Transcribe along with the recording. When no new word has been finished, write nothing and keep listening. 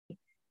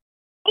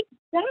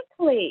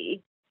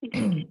Exactly.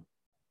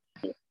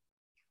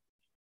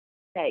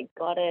 Okay,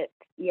 got it.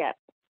 Yeah.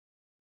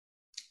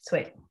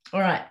 Sweet. All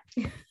right.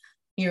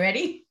 You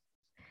ready?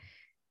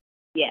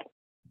 Yeah.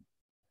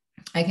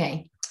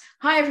 Okay.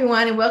 Hi,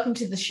 everyone, and welcome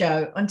to the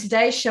show. On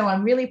today's show,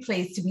 I'm really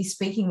pleased to be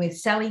speaking with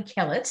Sally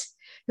Kellett,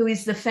 who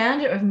is the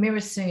founder of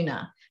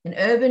Mirasuna, an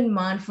urban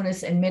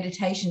mindfulness and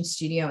meditation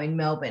studio in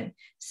Melbourne.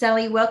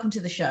 Sally, welcome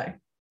to the show.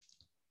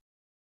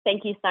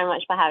 Thank you so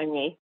much for having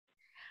me.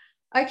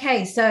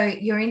 Okay, so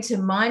you're into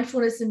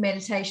mindfulness and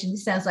meditation.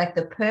 This sounds like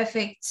the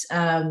perfect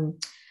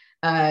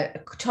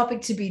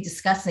topic to be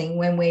discussing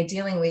when we're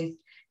dealing with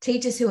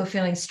teachers who are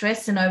feeling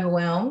stressed and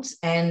overwhelmed,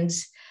 and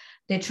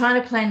they're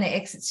trying to plan their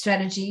exit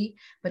strategy,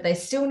 but they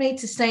still need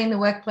to stay in the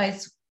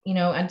workplace,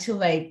 until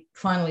they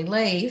finally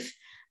leave.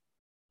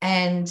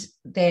 And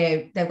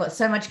they've got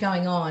so much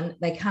going on,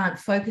 they can't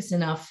focus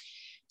enough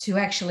to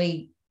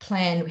actually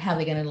plan how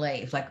they're going to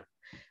leave, like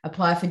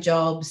apply for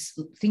jobs,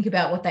 think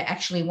about what they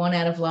actually want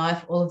out of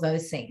life, all of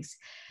those things.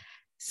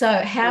 So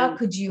how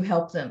could you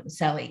help them,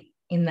 Sally,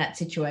 in that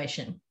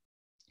situation?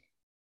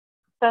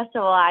 First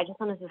of all, I just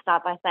wanted to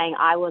start by saying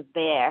I was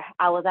there.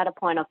 I was at a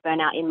point of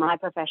burnout in my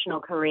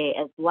professional career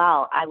as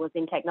well. I was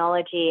in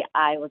technology,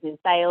 I was in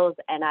sales,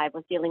 and I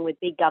was dealing with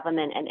big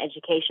government and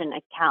education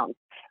accounts,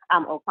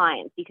 or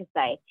clients, you could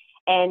say.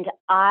 And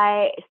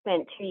I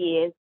spent 2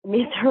 years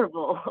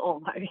miserable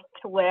almost,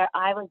 where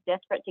I was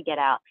desperate to get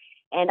out.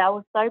 And I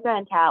was so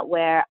burnt out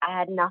where I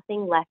had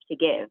nothing left to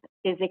give,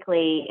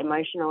 physically,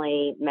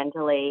 emotionally,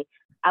 mentally.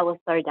 I was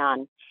so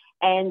done.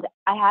 And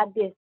I had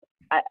this,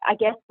 I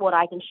guess what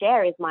I can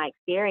share is my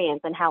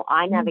experience and how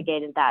I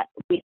navigated that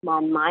with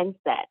my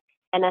mindset.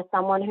 And as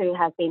someone who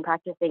has been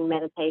practicing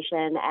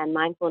meditation and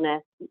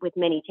mindfulness with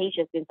many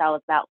teachers since I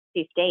was about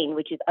 15,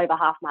 which is over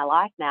half my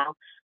life now,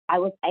 I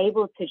was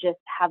able to just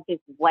have this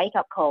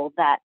wake-up call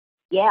that,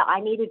 yeah, I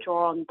need to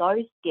draw on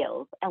those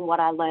skills and what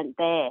I learned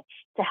there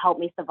to help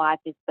me survive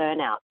this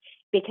burnout.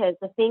 Because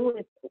the thing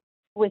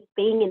with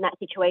being in that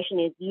situation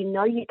is,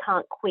 you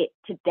can't quit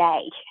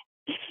today.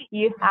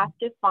 You have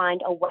to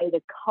find a way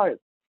to cope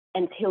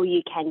until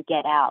you can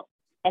get out.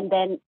 And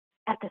then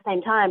at the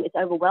same time, it's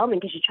overwhelming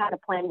because you're trying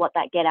to plan what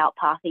that get out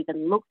path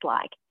even looks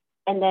like.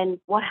 And then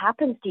what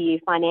happens to you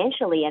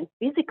financially and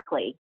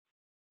physically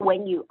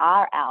when you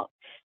are out?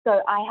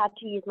 So I had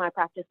to use my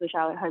practice, which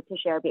I hope to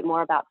share a bit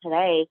more about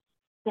today,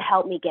 to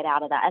help me get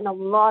out of that. And a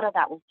lot of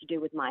that was to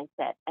do with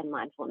mindset and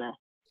mindfulness.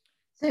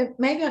 So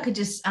maybe I could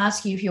just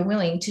ask you, if you're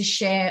willing, to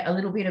share a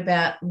little bit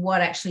about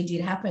what actually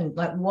did happen,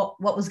 like what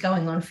was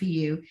going on for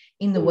you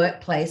in the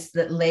workplace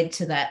that led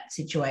to that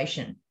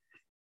situation.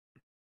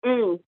 I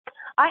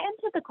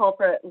entered the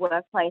corporate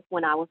workplace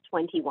when I was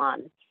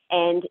 21,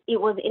 and it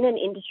was in an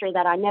industry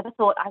that I never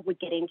thought I would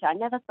get into. I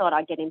never thought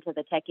I'd get into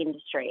the tech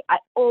industry. I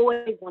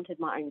always wanted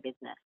my own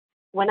business.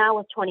 When I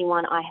was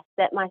 21, I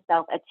set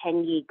myself a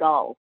 10-year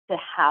goal to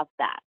have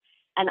that.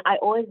 And I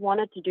always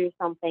wanted to do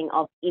something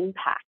of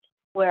impact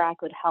where I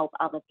could help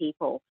other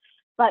people.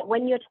 But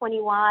when you're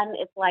 21,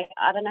 it's like,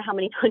 I don't know how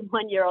many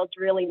 21-year-olds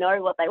really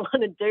know what they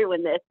want to do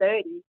when they're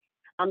 30.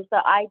 So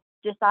I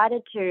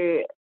decided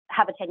to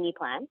have a 10-year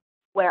plan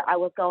where I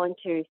was going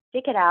to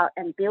stick it out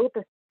and build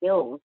the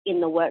skills in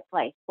the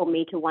workplace for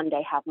me to one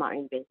day have my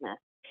own business.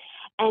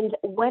 And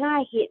when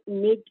I hit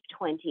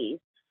mid-20s,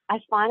 I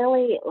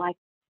finally,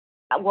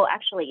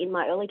 actually in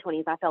my early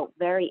 20s, I felt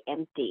very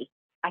empty.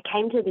 I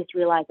came to this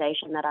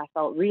realization that I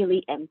felt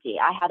really empty.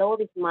 I had all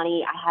this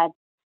money. I had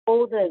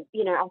all the,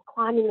 I was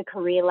climbing the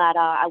career ladder.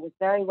 I was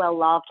very well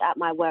loved at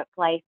my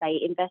workplace. They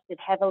invested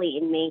heavily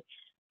in me,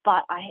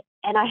 but I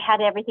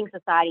had everything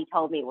society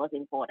told me was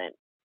important,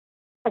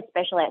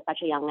 especially at such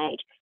a young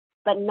age.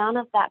 But none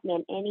of that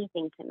meant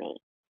anything to me.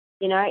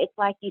 It's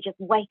like you just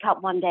wake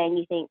up one day and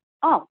you think,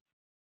 oh,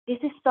 this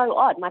is so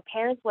odd. My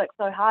parents worked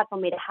so hard for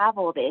me to have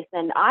all this,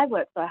 and I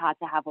worked so hard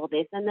to have all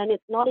this. And then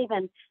it's not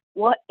even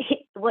what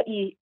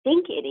you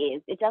think it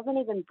is. It doesn't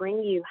even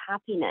bring you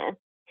happiness.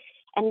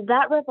 And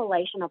that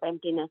revelation of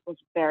emptiness was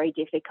very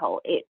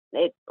difficult.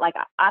 It's like,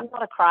 I'm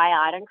not a crier.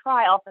 I don't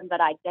cry often,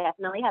 but I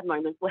definitely had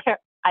moments where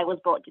I was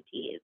brought to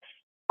tears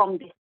from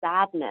this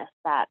sadness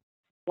that,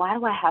 why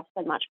do I have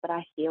so much, but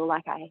I feel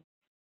like I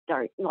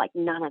don't, like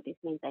none of this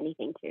means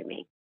anything to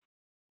me.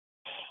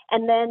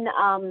 And then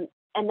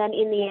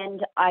in the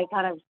end,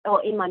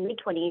 in my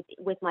mid-20s,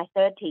 with my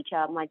third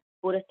teacher, my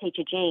Buddhist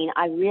teacher, Jean,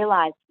 I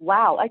realized,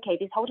 wow, okay,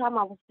 this whole time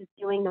I was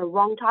pursuing the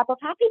wrong type of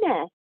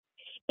happiness.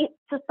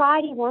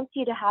 Society wants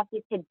you to have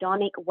this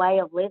hedonic way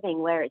of living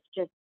where it's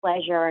just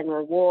pleasure and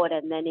reward,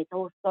 and then it's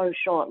all so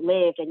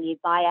short-lived, and you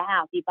buy a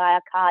house, you buy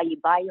a car, you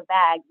buy your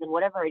bags, and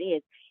whatever it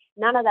is.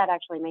 None of that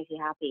actually makes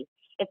you happy.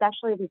 It's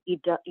actually this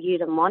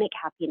eudaimonic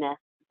happiness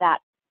that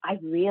I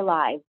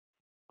realized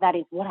that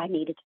is what I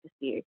needed to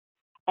pursue.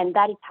 And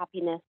that is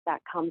happiness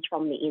that comes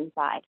from the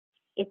inside.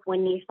 It's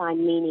when you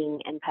find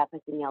meaning and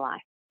purpose in your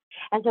life.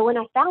 And so when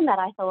I found that,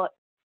 I thought,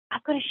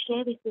 I've got to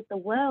share this with the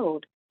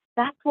world.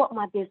 That's what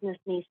my business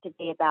needs to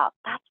be about.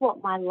 That's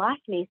what my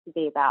life needs to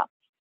be about.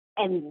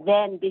 And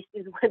then this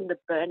is when the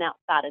burnout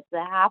started to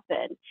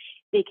happen,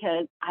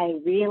 because I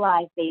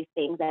realized these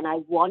things and I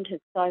wanted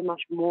so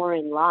much more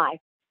in life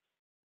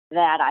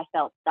that I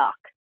felt stuck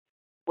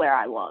where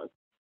I was.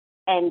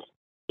 And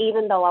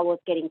even though I was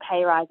getting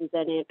pay rises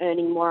and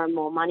earning more and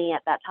more money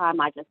at that time,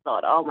 I just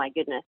thought, oh my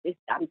goodness,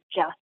 I'm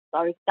just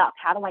so stuck.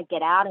 How do I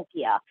get out of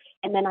here?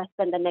 And then I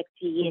spent the next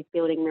few years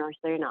building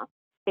Mirasuna.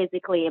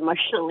 Physically,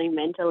 emotionally,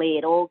 mentally,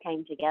 it all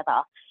came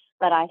together.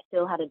 But I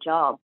still had a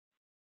job.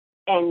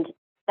 And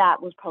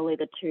that was probably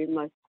the two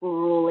most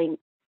grueling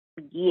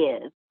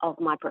years of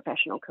my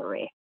professional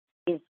career,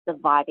 is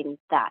surviving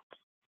that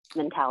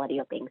mentality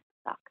of being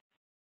stuck.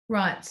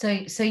 Right. So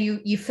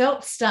you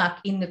felt stuck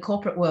in the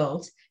corporate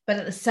world, but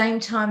at the same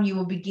time you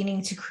were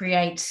beginning to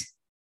create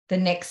the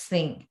next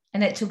thing,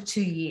 and it took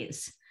 2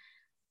 years.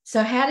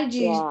 So how did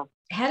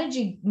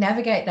you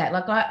navigate that?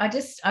 Like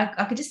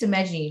I could just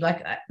imagine you,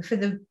 like, for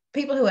the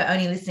people who are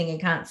only listening and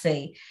can't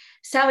see,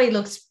 Sally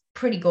looks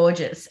pretty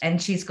gorgeous,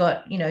 and she's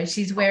got,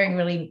 she's wearing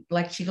really,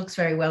 like, she looks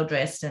very well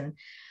dressed, and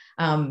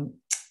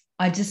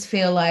I just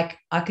feel like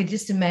I could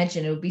just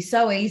imagine it would be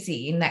so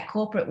easy in that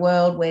corporate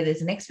world where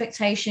there's an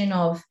expectation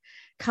of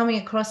coming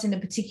across in a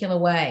particular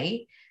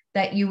way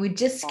that you would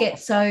just get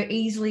so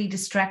easily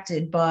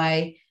distracted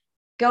by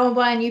go and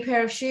buy a new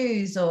pair of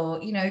shoes, or,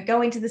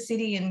 go into the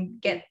city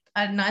and get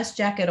a nice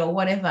jacket or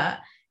whatever,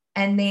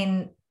 and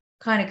then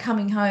kind of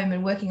coming home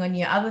and working on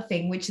your other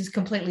thing, which is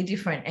completely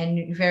different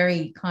and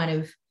very kind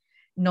of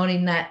not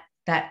in that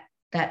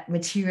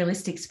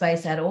materialistic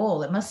space at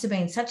all. It must have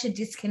been such a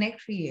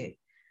disconnect for you.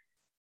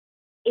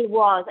 It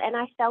was, and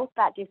I felt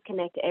that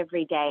disconnect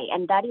every day,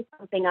 and that is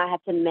something I had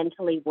to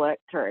mentally work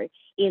through,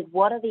 is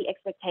what are the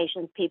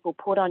expectations people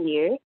put on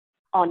you,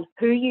 on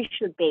who you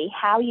should be,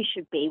 how you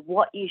should be,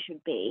 what you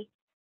should be,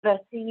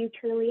 versus who you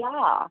truly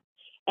are.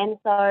 And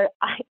so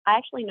I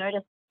actually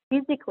noticed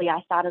physically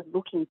I started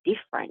looking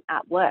different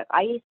at work.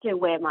 I used to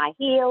wear my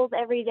heels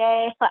every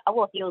day. I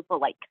wore heels for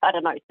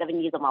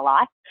 7 years of my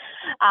life.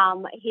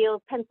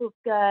 Heels, pencil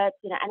skirts,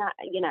 and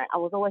I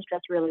was always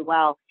dressed really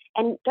well.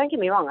 And don't get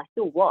me wrong, I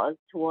still was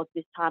towards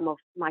this time of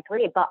my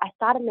career, but I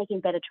started making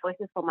better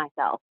choices for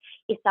myself.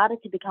 It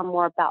started to become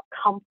more about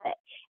comfort.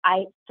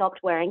 I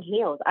stopped wearing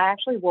heels. I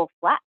actually wore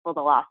flats for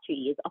the last 2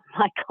 years of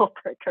my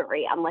corporate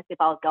career, unless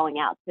if I was going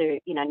out to,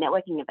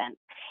 networking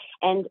events.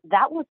 And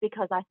that was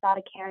because I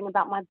started caring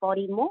about my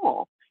body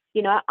more.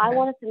 I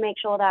wanted to make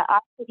sure that I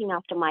was looking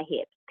after my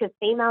hips, because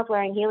females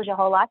wearing heels your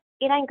whole life,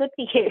 it ain't good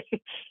for you.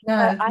 No, so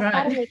I right.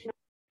 started making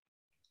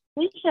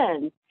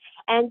decisions.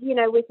 And,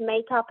 with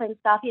makeup and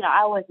stuff,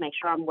 I always make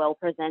sure I'm well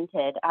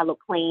presented. I look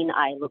clean,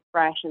 I look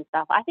fresh and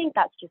stuff. I think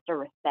that's just a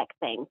respect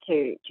thing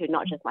to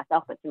not just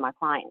myself, but to my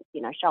clients,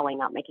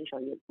 showing up, making sure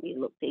you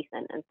look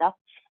decent and stuff,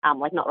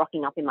 like not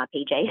rocking up in my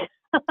PJs.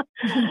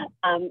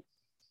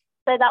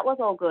 So that was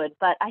all good.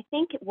 But I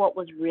think what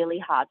was really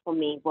hard for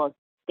me was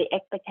the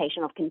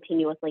expectation of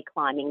continuously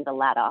climbing the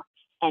ladder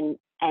and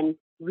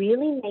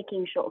really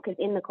making sure, because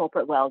in the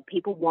corporate world,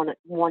 people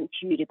want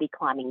you to be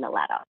climbing the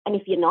ladder. And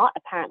if you're not,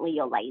 apparently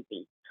you're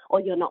lazy or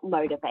you're not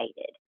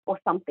motivated or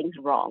something's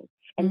wrong.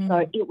 And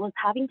so it was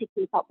having to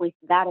keep up with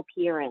that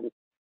appearance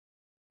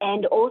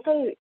and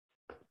also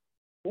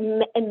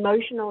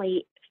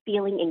emotionally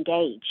feeling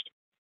engaged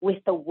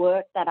with the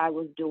work that I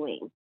was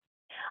doing.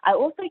 I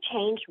also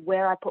changed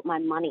where I put my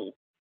money.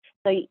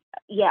 So,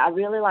 yeah, I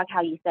really like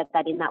how you said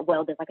that in that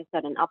world there's like a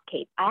certain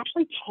upkeep. I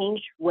actually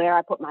changed where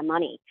I put my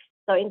money.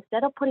 So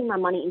instead of putting my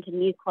money into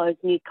new clothes,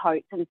 new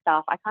coats and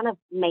stuff, I kind of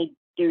made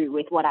do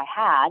with what I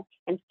had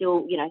and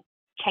still,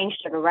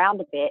 changed it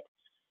around a bit.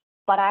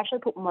 But I actually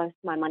put most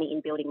of my money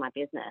in building my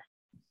business.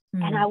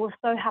 And I was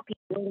so happy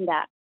doing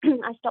that.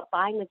 I stopped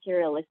buying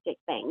materialistic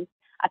things.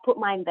 I put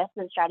my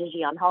investment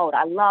strategy on hold.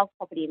 I love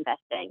property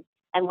investing.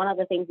 And one of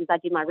the things is I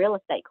did my real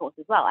estate course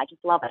as well. I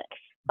just love it.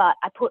 But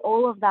I put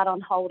all of that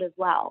on hold as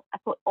well. I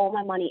put all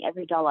my money,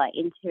 every dollar,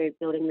 into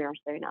building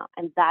Mirasuna.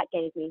 And that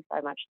gave me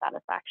so much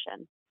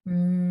satisfaction.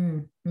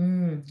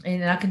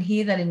 And I can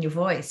hear that in your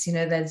voice.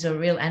 There's a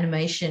real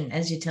animation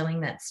as you're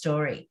telling that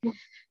story.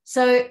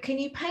 So can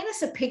you paint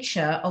us a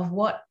picture of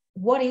what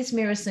is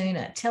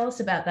Mirasuna? Tell us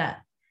about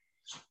that.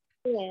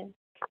 Yeah.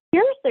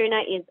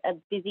 Mirasuna is a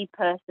busy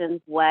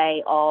person's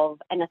way of,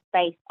 and a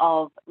space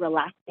of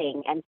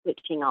relaxing and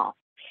switching off,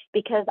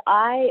 because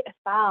I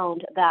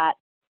found that,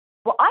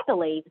 I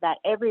believe that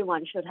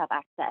everyone should have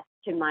access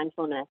to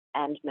mindfulness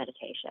and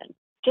meditation,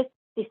 just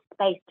this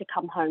space to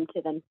come home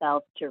to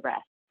themselves to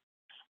rest.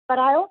 But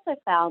I also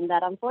found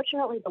that,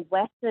 unfortunately, the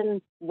Western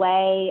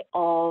way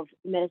of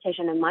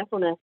meditation and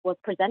mindfulness was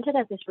presented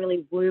as this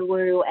really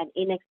woo-woo and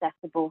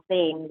inaccessible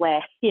thing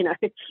where,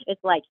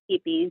 it's like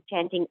hippies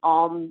chanting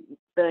Om,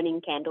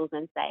 burning candles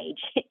and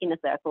sage in a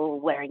circle,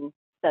 wearing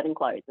certain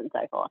clothes and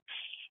so forth.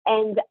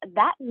 And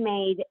that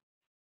made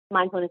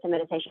mindfulness and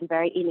meditation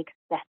very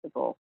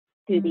inaccessible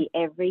to the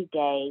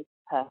everyday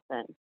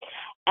person.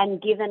 And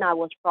given I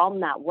was from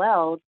that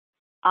world,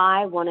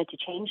 I wanted to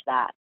change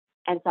that.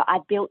 And so I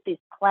built this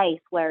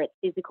place where it's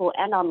physical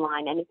and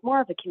online, and it's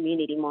more of a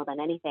community more than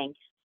anything,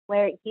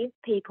 where it gives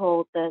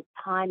people the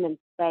time and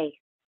space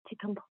to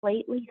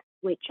completely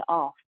switch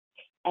off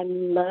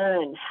and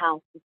learn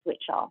how to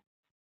switch off.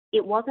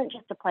 It wasn't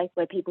just a place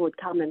where people would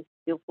come and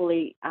feel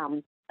fully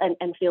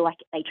and feel like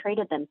they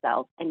treated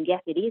themselves. And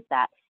yes, it is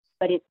that,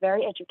 but it's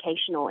very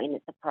educational in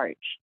its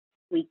approach.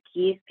 We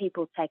give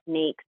people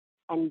techniques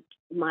and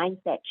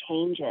mindset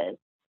changes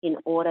in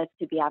order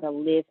to be able to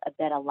live a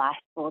better life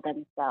for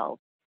themselves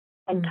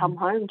and come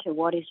home to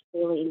what is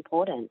really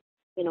important.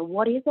 You know,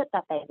 what is it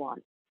that they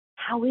want?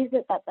 How is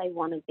it that they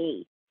want to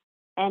be?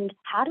 And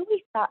how do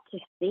we start to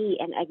see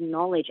and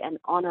acknowledge and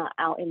honor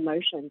our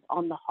emotions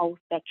on the whole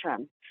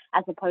spectrum,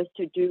 as opposed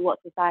to do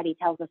what society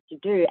tells us to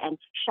do and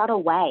shut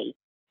away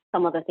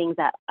some of the things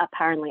that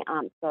apparently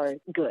aren't so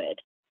good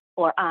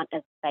or aren't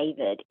as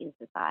favored in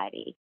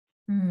society?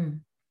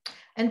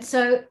 And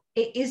so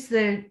is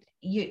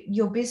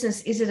your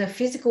business, is it a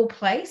physical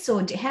place,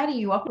 or how do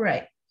you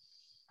operate?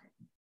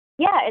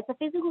 Yeah, it's a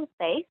physical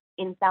space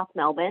in South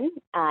Melbourne,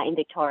 in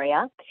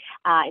Victoria.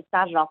 It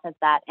started off as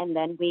that, and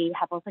then we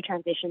have also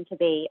transitioned to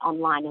be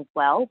online as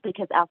well,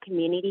 because our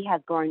community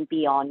has grown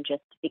beyond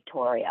just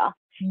Victoria.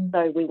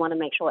 So we want to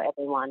make sure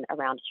everyone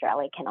around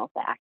Australia can also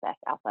access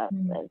our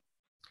services.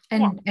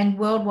 And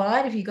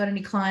worldwide, have you got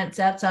any clients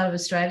outside of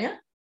Australia?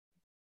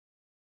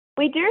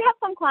 We do have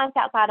some clients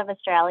outside of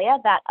Australia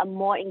that are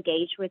more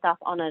engaged with us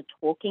on a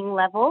talking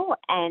level,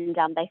 and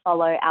they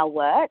follow our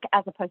work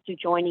as opposed to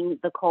joining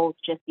the calls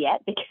just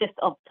yet because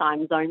of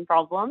time zone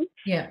problems.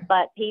 Yeah.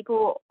 But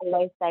people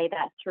always say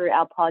that through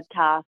our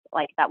podcast,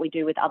 like that we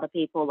do with other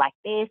people like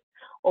this,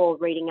 or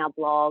reading our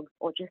blogs,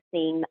 or just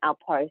seeing our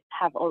posts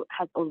has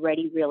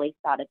already really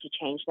started to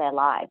change their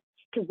lives,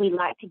 because we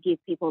like to give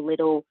people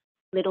little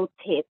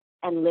tips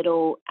and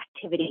little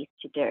activities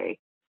to do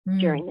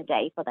during the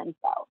day for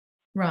themselves.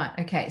 Right.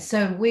 Okay.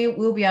 So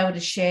we'll be able to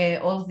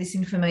share all of this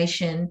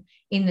information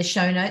in the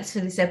show notes for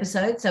this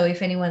episode. So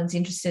if anyone's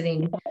interested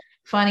in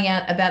finding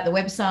out about the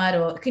website,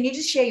 or can you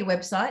just share your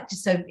website,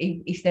 just so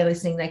if they're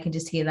listening, they can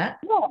just hear that?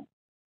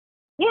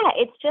 Yeah,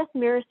 it's just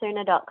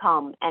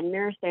mirasuna.com, and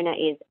Mirasuna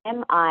is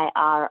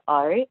Mirosuna,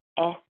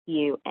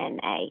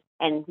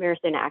 and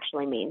Mirasuna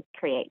actually means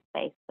create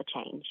space for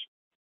change.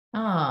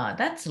 Ah,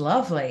 that's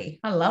lovely.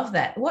 I love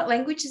that. What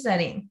language is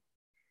that in?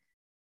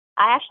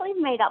 I actually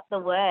made up the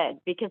word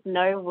because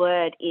no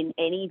word in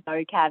any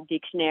vocab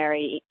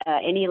dictionary,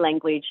 any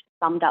language,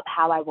 summed up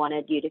how I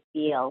wanted you to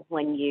feel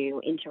when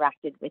you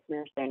interacted with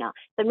Mirasuna.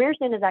 So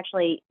Mirasuna is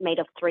actually made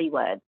of 3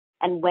 words,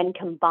 and when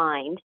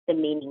combined, the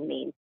meaning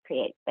means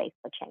create space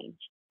for change.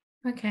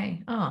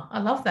 Okay. Oh, I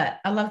love that.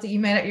 I love that you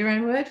made up your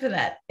own word for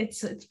that.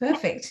 It's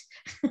perfect.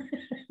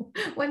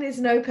 When there's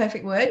no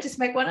perfect word, just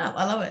make one up.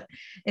 I love it.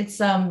 It's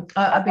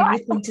I've been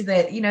listening to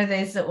that. You know,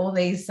 there's all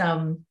these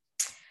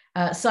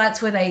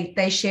sites where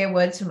they share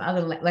words from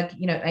other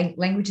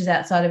languages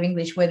outside of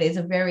English, where there's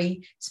a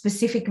very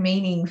specific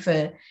meaning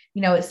for,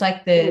 it's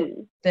like the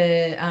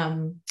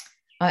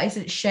is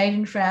it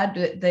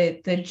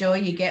Schadenfreude, the joy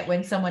you get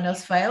when someone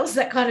else fails,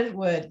 that kind of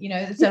word.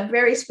 It's a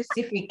very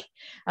specific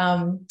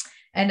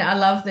and I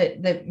love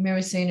that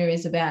Mirasuna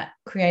is about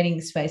creating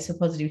space for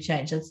positive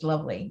change. That's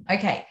lovely.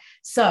 Okay,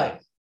 so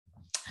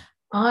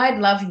I'd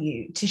love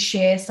you to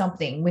share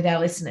something with our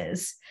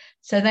listeners.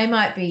 So they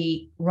might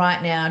be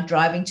right now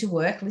driving to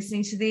work,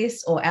 listening to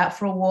this, or out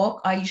for a walk.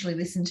 I usually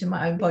listen to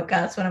my own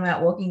podcast when I'm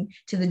out walking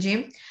to the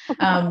gym.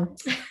 And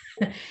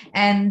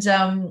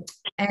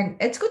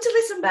it's good to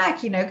listen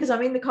back, because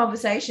I'm in the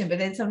conversation, but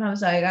then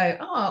sometimes I go,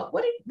 oh,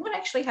 what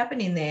actually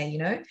happened in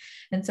there,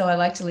 And so I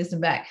like to listen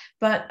back.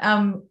 But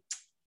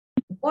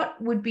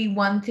what would be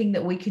one thing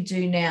that we could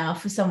do now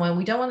for someone?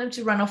 We don't want them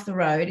to run off the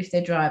road if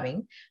they're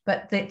driving,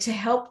 but to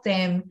help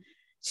them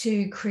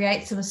to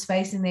create some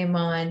space in their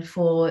mind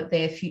for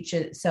their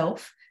future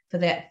self, for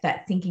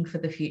that thinking for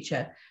the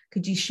future.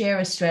 Could you share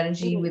a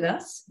strategy with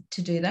us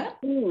to do that?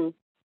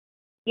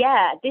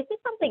 Yeah, this is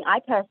something I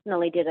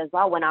personally did as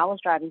well when I was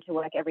driving to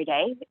work every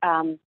day.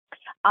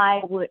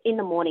 I would, in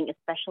the morning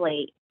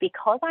especially,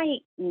 because I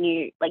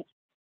knew, like,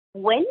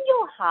 when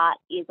your heart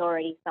is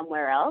already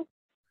somewhere else,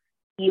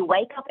 you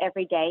wake up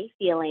every day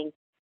feeling,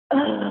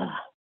 I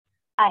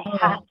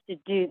have to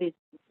do this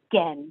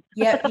again.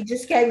 Yeah, you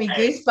just gave me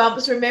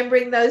goosebumps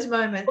remembering those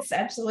moments.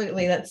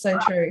 Absolutely, that's so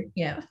true.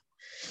 Yeah.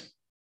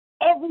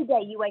 Every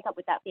day you wake up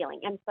with that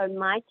feeling. And so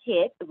my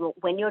tip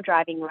when you're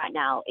driving right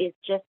now is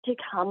just to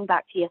come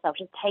back to yourself.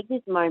 Just take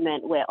this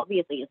moment where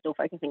obviously you're still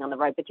focusing on the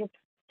road, but just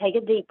take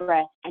a deep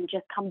breath and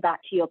just come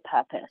back to your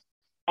purpose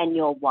and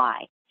your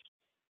why.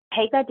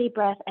 Take that deep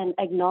breath and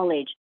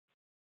acknowledge,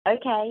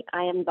 okay,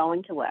 I am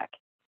going to work.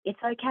 It's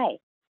okay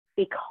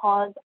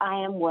because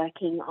I am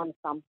working on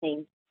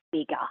something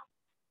bigger.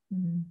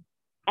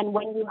 And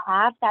when you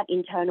have that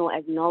internal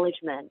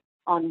acknowledgement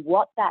on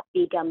what that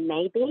bigger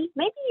may be,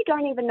 maybe you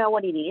don't even know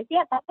what it is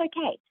yet, that's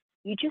okay.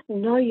 You just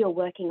know you're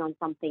working on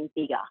something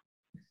bigger.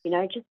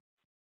 Just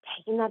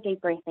taking that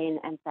deep breath in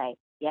and say,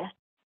 yes,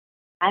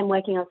 I'm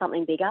working on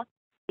something bigger.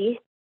 This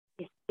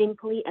is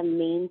simply a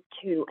means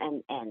to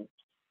an end.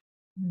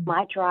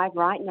 My drive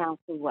right now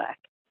to work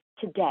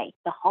today,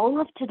 the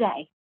whole of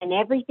today, and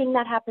everything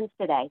that happens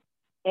today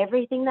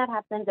Everything that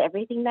happens,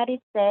 everything that is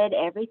said,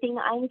 everything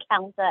I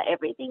encounter,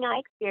 everything I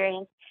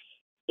experience,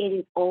 it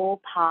is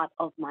all part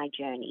of my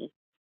journey.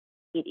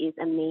 It is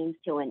a means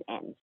to an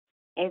end.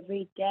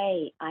 Every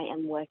day I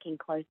am working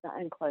closer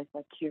and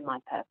closer to my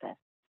purpose.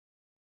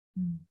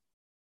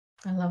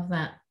 I love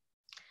that.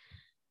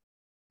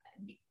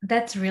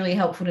 That's really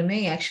helpful to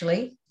me,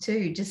 actually,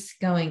 too. Just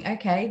going,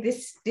 okay,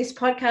 this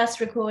podcast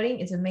recording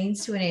is a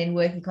means to an end,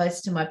 working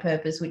closer to my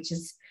purpose, which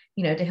is,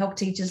 to help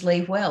teachers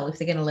leave well if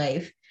they're going to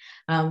leave.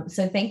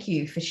 So thank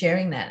you for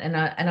sharing that. And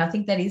I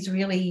think that is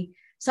really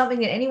something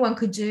that anyone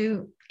could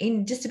do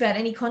in just about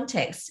any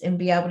context, and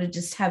be able to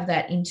just have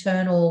that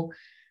internal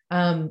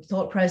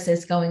thought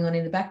process going on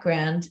in the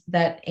background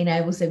that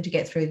enables them to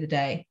get through the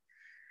day.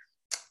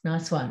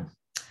 Nice one.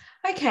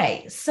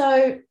 Okay,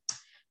 so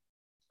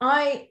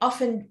I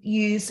often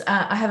use,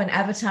 I have an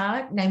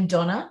avatar named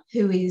Donna,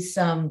 who is,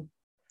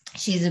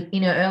 she's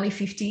in her early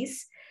 50s.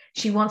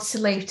 She wants to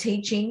leave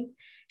teaching.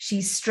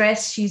 She's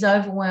stressed. She's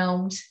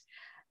overwhelmed.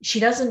 She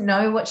doesn't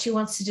know what she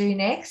wants to do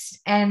next.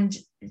 And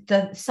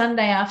the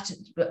Sunday after,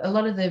 a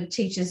lot of the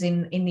teachers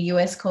in the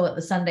US call it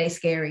the Sunday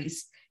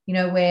scaries,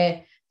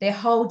 where their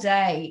whole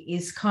day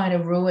is kind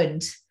of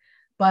ruined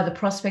by the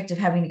prospect of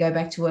having to go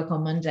back to work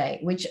on Monday,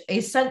 which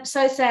is so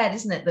sad,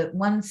 isn't it? That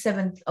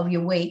 1/7 of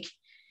your week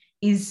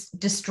is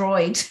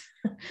destroyed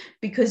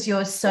because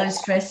you're so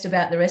stressed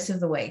about the rest of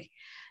the week.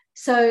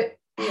 So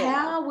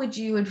how would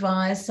you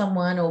advise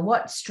someone, or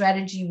what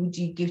strategy would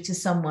you give to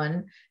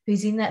someone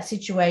who's in that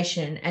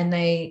situation, and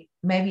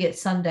maybe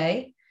it's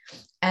Sunday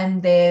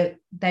and they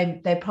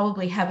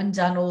probably haven't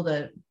done all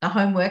the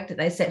homework that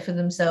they set for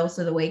themselves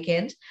for the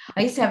weekend?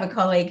 I used to have a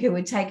colleague who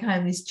would take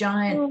home this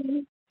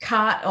giant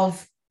cart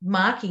of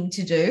marking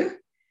to do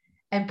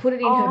and put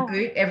it in her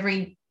boot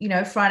every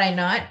Friday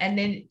night, and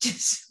then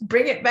just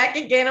bring it back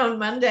again on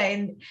Monday,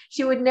 and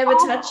she would never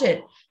touch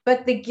it.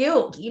 But the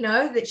guilt,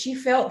 that she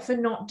felt for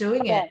not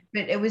doing it,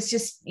 but it was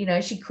just,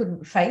 she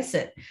couldn't face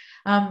it.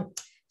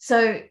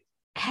 So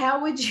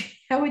how would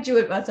you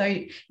advise?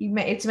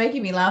 It's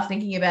making me laugh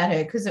thinking about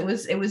her, because it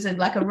was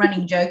like a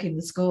running joke in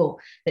the school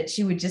that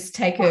she would just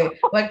take her,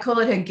 I'd call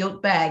it her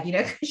guilt bag,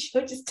 because she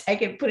would just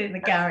take it, put it in the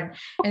car,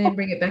 and then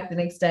bring it back the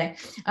next day.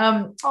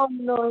 Oh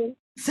no.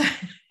 So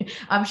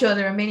I'm sure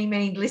there are many,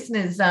 many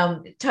listeners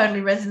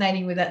totally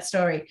resonating with that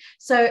story.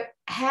 So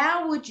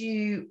how would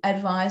you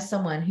advise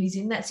someone who's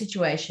in that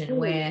situation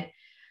where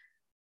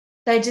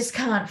they just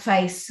can't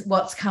face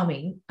what's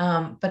coming,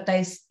 but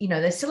they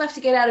still have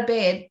to get out of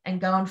bed and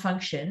go and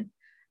function?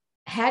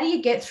 How do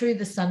you get through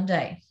the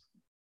Sunday?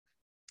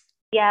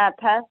 Yeah,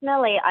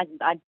 personally,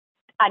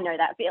 I know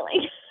that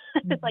feeling.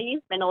 It's like you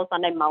spend all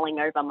Sunday mulling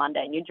over Monday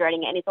and you're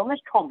dreading it, and it's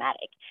almost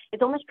traumatic.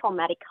 It's almost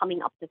traumatic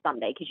coming up to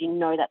Sunday, because you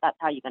know that that's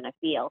how you're going to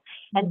feel.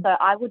 And so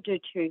I would do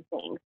two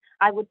things.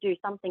 I would do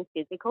something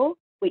physical,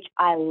 which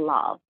I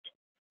loved.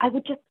 I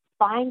would just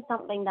find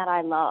something that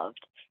I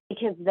loved,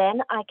 because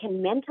then I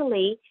can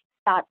mentally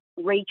start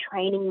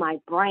retraining my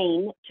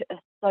brain to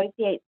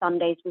associate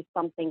Sundays with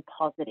something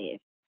positive.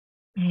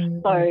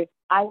 So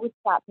I would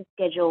start to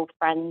schedule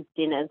friends'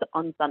 dinners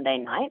on Sunday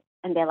night,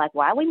 and they're like,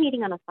 why are we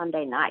meeting on a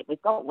Sunday night?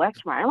 We've got work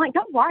tomorrow. I'm like,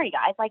 don't worry,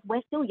 guys. Like,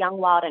 we're still young,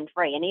 wild, and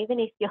free. And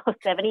even if you're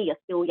 70, you're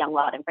still young,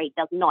 wild, and free. It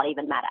does not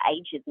even matter.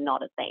 Age is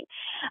not a thing.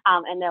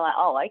 And they're like,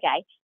 oh,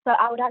 okay. So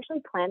I would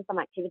actually plan some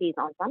activities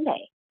on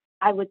Sunday.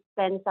 I would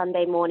spend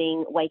Sunday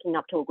morning waking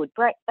up to a good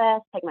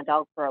breakfast, take my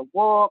dog for a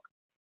walk,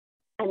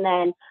 and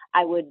then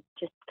I would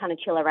just kind of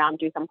chill around,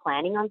 do some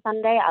planning on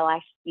Sunday. I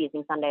like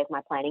using Sunday as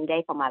my planning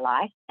day for my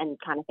life, and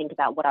kind of think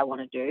about what I want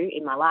to do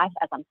in my life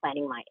as I'm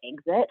planning my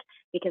exit,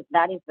 because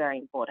that is very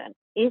important.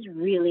 It is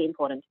really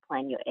important to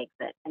plan your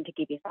exit and to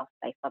give yourself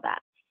space for that.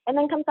 And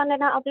then come Sunday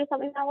night, I'll do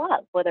something I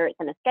love, whether it's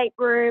an escape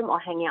room or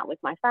hanging out with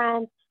my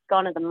friends,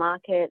 going to the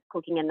market,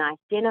 cooking a nice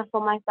dinner for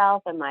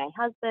myself and my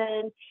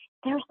husband.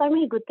 There are so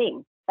many good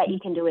things that you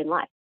can do in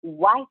life.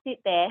 Why sit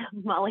there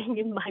mulling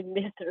in my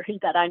misery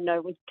that I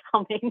know was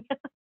coming?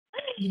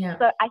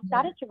 So I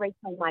started to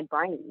retrain my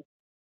brain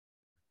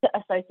to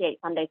associate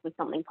Sundays with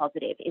something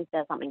positive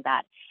instead of something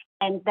bad.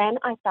 And then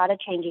I started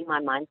changing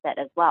my mindset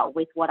as well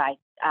with what I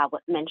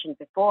mentioned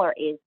before,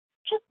 is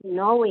just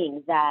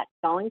knowing that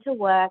going to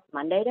work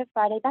Monday to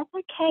Friday, that's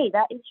okay.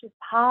 That is just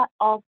part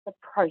of the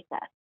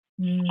process.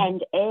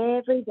 And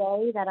every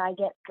day that I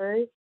get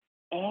through,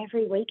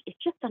 every week, is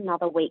just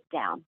another week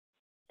down.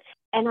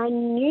 And I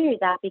knew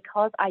that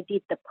because I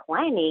did the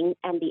planning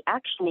and the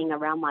actioning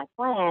around my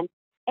plan,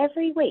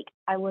 every week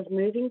I was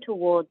moving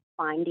towards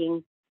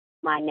finding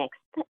my next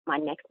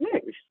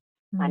move,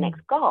 my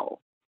next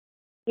goal.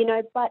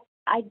 But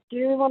I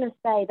do want to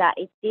say that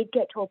it did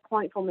get to a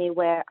point for me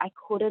where I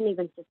couldn't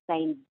even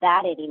sustain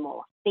that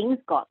anymore. Things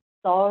got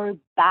so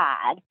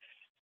bad.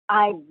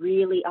 I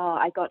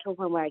got to a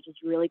point where I just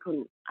really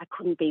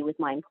couldn't be with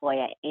my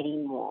employer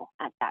anymore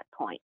at that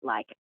point.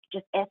 Like,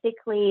 just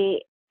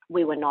ethically,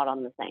 we were not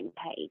on the same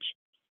page.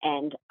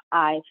 And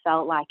I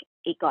felt like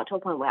it got to a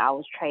point where I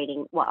was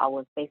I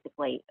was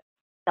basically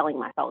selling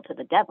my soul to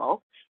the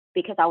devil,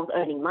 because I was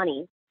earning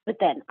money, but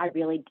then I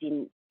really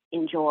didn't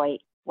enjoy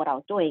what I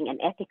was doing, and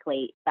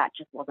ethically that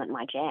just wasn't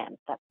my jam.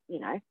 That's,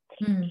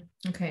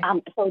 Okay.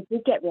 So it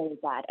did get really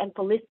bad. And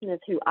for listeners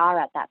who are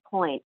at that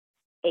point,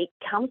 it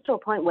comes to a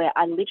point where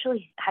I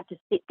literally had to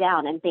sit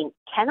down and think,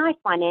 can I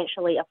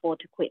financially afford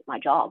to quit my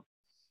job?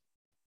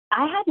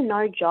 I had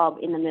no job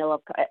in the middle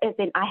of,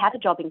 I had a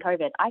job in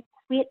COVID. I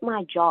quit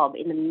my job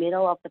in the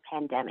middle of the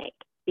pandemic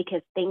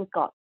because things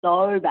got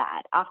so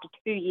bad. After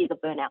 2 years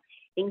of burnout,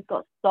 things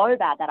got so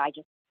bad that I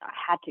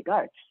had to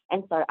go.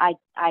 And so I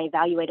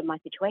evaluated my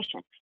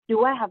situation.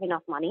 Do I have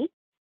enough money?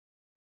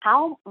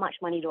 How much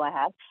money do I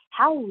have?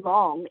 How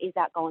long is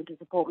that going to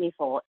support me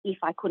for if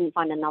I couldn't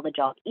find another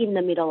job in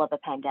the middle of a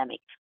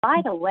pandemic?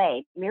 By the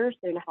way,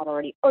 Mirasoon had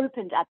already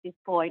opened at this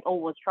point, or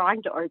was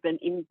trying to open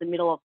in the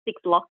middle of 6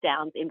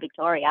 lockdowns in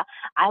Victoria.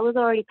 I was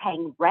already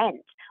paying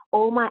rent.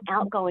 All my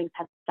outgoings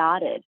had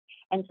started.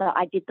 And so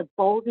I did the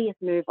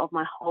ballsiest move of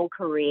my whole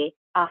career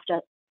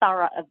after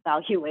thorough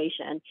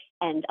evaluation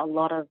and a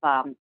lot of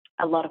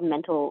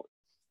mental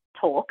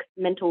talk,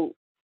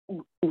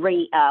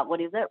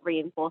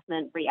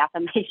 reinforcement,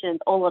 reaffirmations,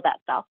 all of that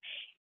stuff.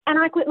 And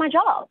I quit my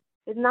job.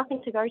 There's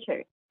nothing to go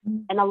to.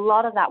 And a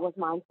lot of that was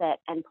mindset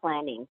and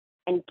planning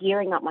and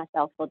gearing up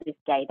myself for this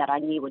day that I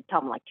knew would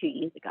come like 2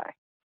 years ago.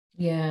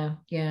 Yeah,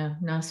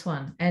 nice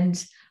one.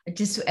 And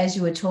just as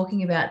you were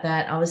talking about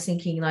that, I was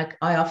thinking, like,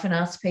 I often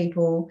ask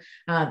people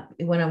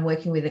when I'm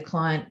working with a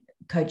client,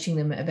 coaching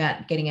them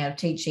about getting out of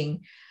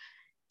teaching,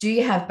 do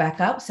you have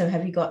backup? So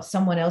have you got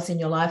someone else in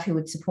your life who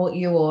would support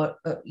you, or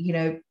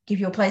give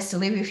you a place to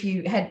live if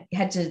you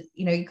had to,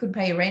 you couldn't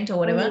pay your rent or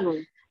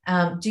whatever?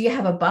 Do you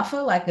have a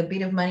buffer, like a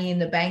bit of money in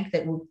the bank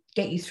that will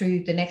get you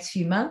through the next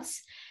few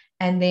months?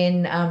 And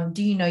then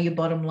do you know your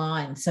bottom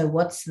line? So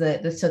what's so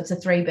it's the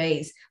 3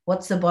 Bs.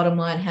 What's the bottom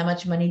line? How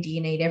much money do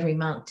you need every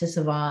month to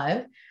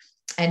survive?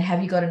 And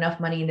have you got enough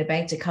money in the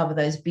bank to cover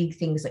those big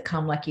things that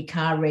come, like your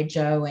car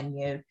rego and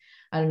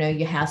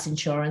your house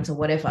insurance or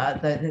whatever,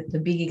 the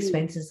big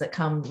expenses that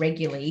come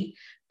regularly,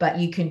 but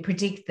you can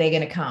predict they're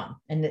going to come.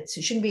 And it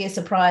shouldn't be a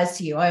surprise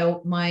to you.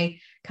 My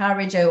car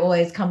rego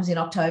always comes in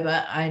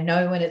October. I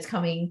know when it's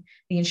coming.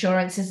 The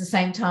insurance is the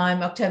same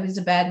time. October is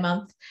a bad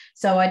month.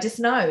 So I just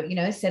know,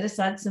 set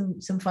aside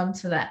some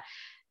funds for that.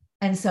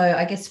 And so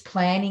I guess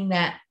planning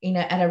that,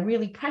 at a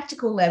really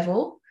practical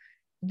level,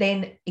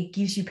 then it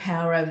gives you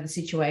power over the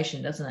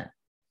situation, doesn't it?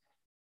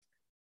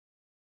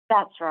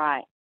 That's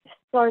right.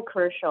 So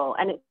crucial.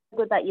 And it's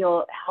good that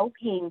you're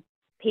helping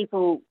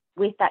people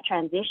with that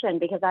transition,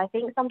 because I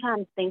think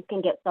sometimes things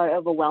can get so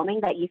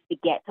overwhelming that you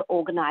forget to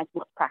organize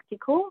what's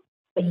practical,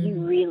 but you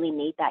really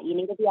need that. You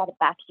need to be able to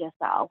back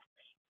yourself.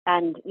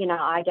 And,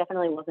 I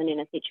definitely wasn't in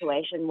a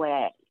situation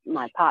where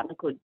my partner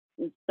could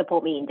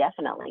support me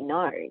indefinitely.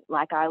 No,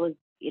 like I was,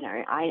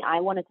 I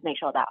wanted to make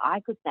sure that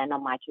I could stand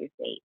on my 2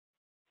 feet.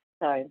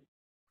 So, I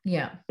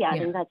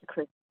think that's a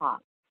crucial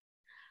part.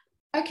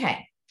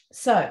 Okay.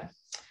 So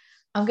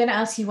I'm going to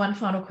ask you one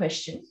final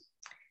question.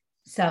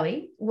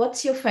 Sally,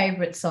 what's your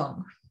favourite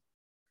song?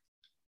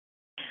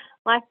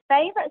 My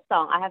favourite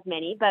song, I have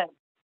many, but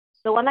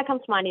the one that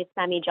comes to mind is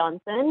Sammy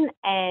Johnson,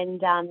 and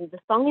the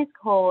song is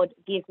called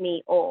Give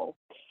Me All.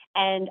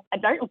 And I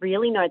don't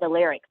really know the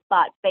lyrics,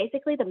 but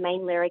basically the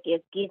main lyric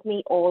is give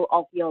me all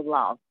of your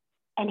love.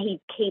 And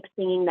he keeps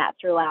singing that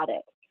throughout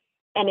it.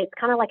 And it's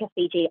kind of like a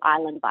Fiji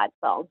Island vibe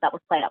song that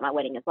was played at my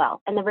wedding as well.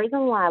 And the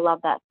reason why I love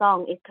that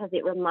song is because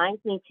it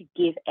reminds me to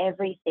give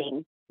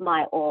everything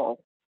my all.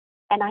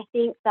 And I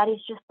think that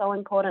is just so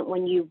important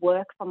when you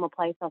work from a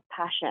place of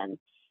passion,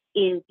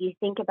 is you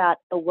think about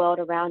the world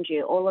around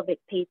you, all of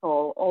its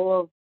people, all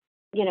of,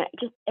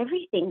 just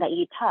everything that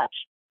you touch.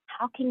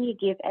 How can you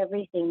give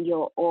everything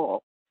your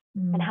all?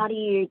 And how do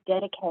you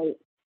dedicate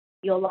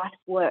your life's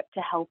work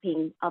to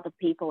helping other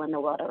people in the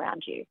world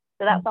around you?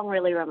 So that song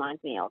really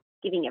reminds me of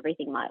giving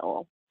everything my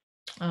all.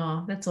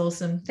 Oh, that's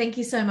awesome. Thank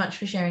you so much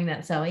for sharing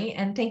that, Sally.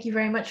 And thank you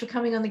very much for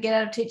coming on the Get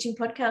Out of Teaching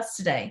podcast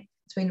today.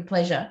 It's been a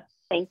pleasure.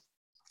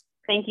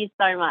 Thank you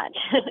so much.